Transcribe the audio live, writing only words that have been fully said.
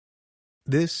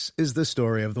This is the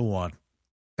story of the one.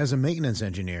 As a maintenance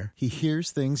engineer, he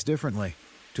hears things differently.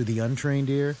 To the untrained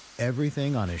ear,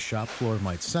 everything on his shop floor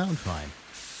might sound fine,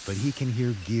 but he can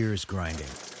hear gears grinding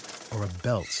or a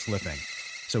belt slipping.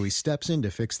 So he steps in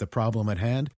to fix the problem at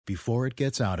hand before it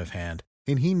gets out of hand.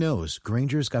 And he knows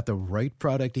Grainger's got the right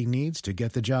product he needs to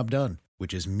get the job done,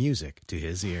 which is music to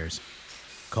his ears.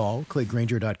 Call, click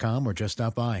Grainger.com, or just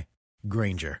stop by.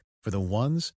 Grainger, for the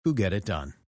ones who get it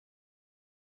done.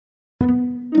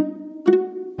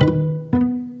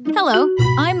 Hello,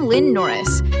 I'm Lynn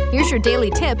Norris. Here's your daily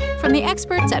tip from the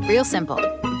experts at Real Simple.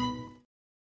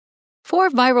 4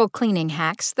 viral cleaning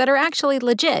hacks that are actually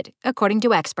legit, according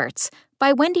to experts,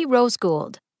 by Wendy Rose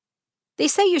Gould. They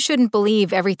say you shouldn't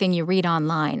believe everything you read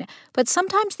online, but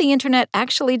sometimes the internet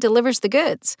actually delivers the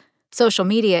goods. Social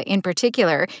media, in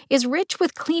particular, is rich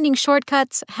with cleaning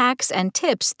shortcuts, hacks, and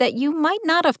tips that you might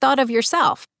not have thought of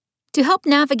yourself. To help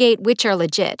navigate which are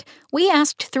legit, we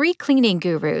asked 3 cleaning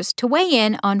gurus to weigh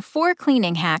in on 4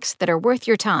 cleaning hacks that are worth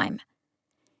your time.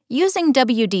 Using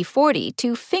WD-40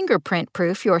 to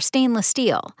fingerprint-proof your stainless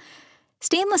steel.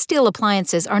 Stainless steel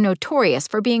appliances are notorious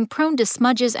for being prone to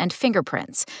smudges and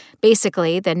fingerprints.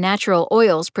 Basically, the natural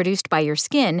oils produced by your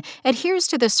skin adheres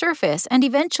to the surface and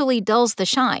eventually dulls the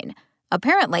shine.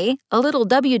 Apparently, a little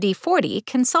WD-40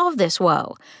 can solve this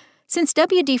woe. Since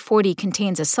WD-40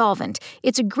 contains a solvent,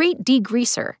 it's a great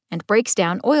degreaser and breaks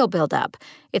down oil buildup.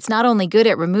 It's not only good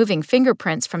at removing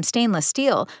fingerprints from stainless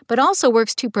steel, but also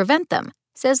works to prevent them,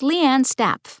 says Leanne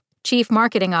Stapf, Chief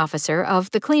Marketing Officer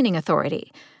of the Cleaning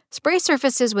Authority. Spray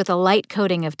surfaces with a light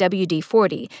coating of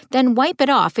WD-40, then wipe it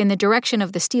off in the direction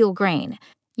of the steel grain.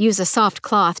 Use a soft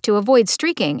cloth to avoid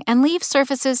streaking and leave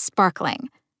surfaces sparkling.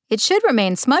 It should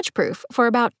remain smudge-proof for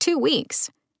about 2 weeks.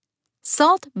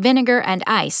 Salt, vinegar, and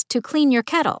ice to clean your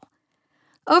kettle.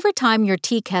 Over time, your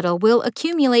tea kettle will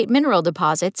accumulate mineral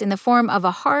deposits in the form of a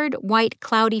hard, white,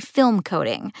 cloudy film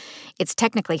coating. It's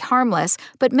technically harmless,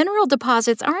 but mineral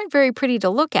deposits aren't very pretty to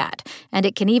look at, and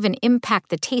it can even impact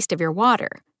the taste of your water.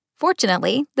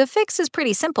 Fortunately, the fix is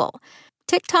pretty simple.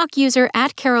 TikTok user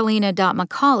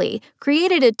 @Carolina.Macaulay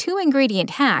created a 2-ingredient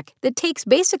hack that takes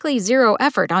basically 0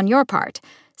 effort on your part.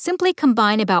 Simply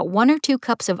combine about 1 or 2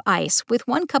 cups of ice with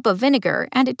 1 cup of vinegar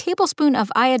and a tablespoon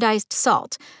of iodized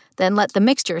salt. Then let the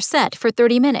mixture set for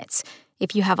 30 minutes.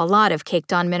 If you have a lot of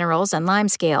caked-on minerals and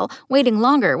limescale, waiting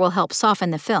longer will help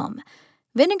soften the film.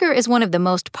 Vinegar is one of the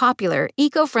most popular,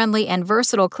 eco-friendly, and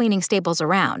versatile cleaning staples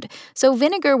around, so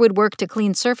vinegar would work to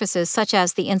clean surfaces such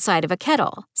as the inside of a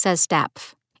kettle, says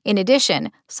Stapf. In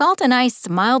addition, salt and ice's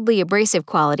mildly abrasive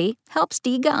quality helps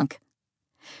de-gunk.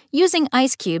 Using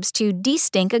ice cubes to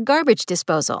de-stink a garbage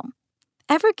disposal.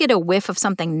 Ever get a whiff of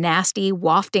something nasty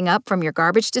wafting up from your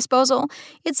garbage disposal?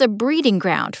 It's a breeding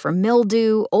ground for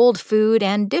mildew, old food,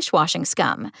 and dishwashing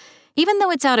scum. Even though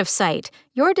it's out of sight,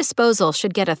 your disposal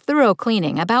should get a thorough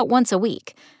cleaning about once a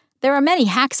week. There are many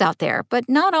hacks out there, but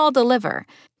not all deliver.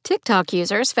 TikTok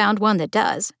users found one that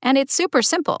does, and it's super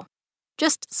simple.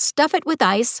 Just stuff it with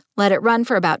ice, let it run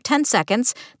for about 10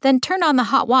 seconds, then turn on the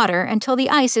hot water until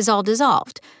the ice is all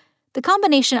dissolved. The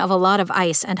combination of a lot of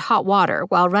ice and hot water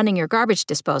while running your garbage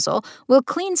disposal will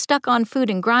clean stuck-on food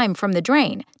and grime from the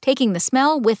drain, taking the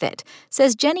smell with it,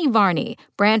 says Jenny Varney,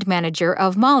 brand manager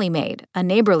of Molly Maid, a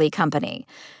Neighborly company.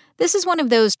 This is one of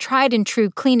those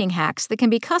tried-and-true cleaning hacks that can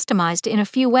be customized in a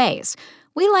few ways.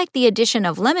 We like the addition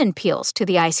of lemon peels to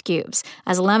the ice cubes,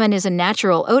 as lemon is a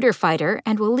natural odor fighter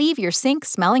and will leave your sink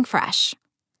smelling fresh.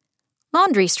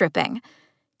 Laundry stripping.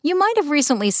 You might have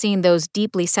recently seen those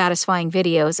deeply satisfying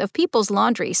videos of people's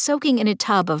laundry soaking in a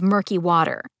tub of murky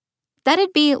water.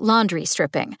 That'd be laundry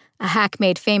stripping, a hack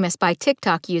made famous by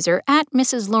TikTok user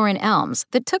 @Mrs. Lauren Elms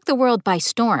that took the world by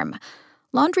storm.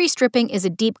 Laundry stripping is a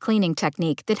deep cleaning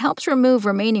technique that helps remove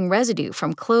remaining residue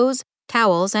from clothes,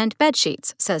 towels, and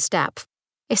bedsheets, says Stapf.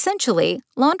 Essentially,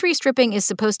 laundry stripping is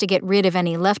supposed to get rid of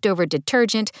any leftover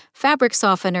detergent, fabric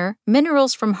softener,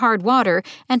 minerals from hard water,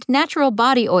 and natural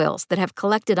body oils that have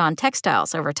collected on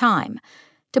textiles over time.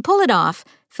 To pull it off,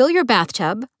 fill your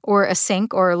bathtub, or a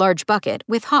sink or a large bucket,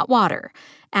 with hot water.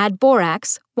 Add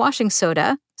borax, washing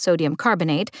soda, sodium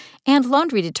carbonate, and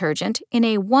laundry detergent in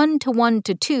a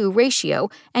 1:1:2 ratio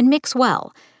and mix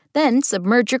well. Then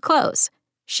submerge your clothes.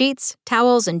 Sheets,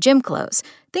 towels, and gym clothes,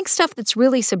 think stuff that's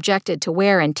really subjected to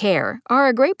wear and tear, are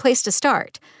a great place to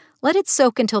start. Let it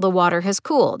soak until the water has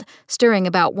cooled, stirring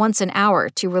about once an hour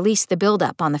to release the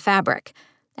buildup on the fabric.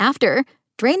 After,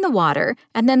 drain the water,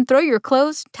 and then throw your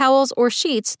clothes, towels, or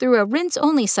sheets through a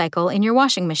rinse-only cycle in your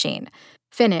washing machine.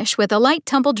 Finish with a light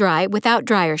tumble dry without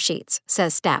dryer sheets,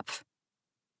 says Stapf.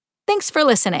 Thanks for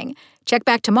listening. Check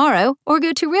back tomorrow or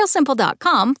go to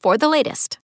realsimple.com for the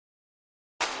latest.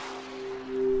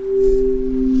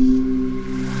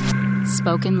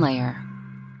 Spoken Layer.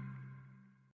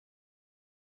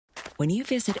 When you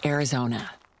visit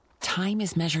Arizona, time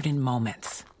is measured in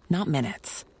moments, not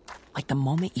minutes. Like the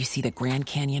moment you see the Grand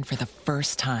Canyon for the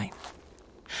first time.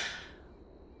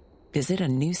 Visit a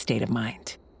new state of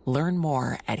mind. Learn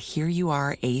more at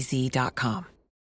hereyouareaz.com.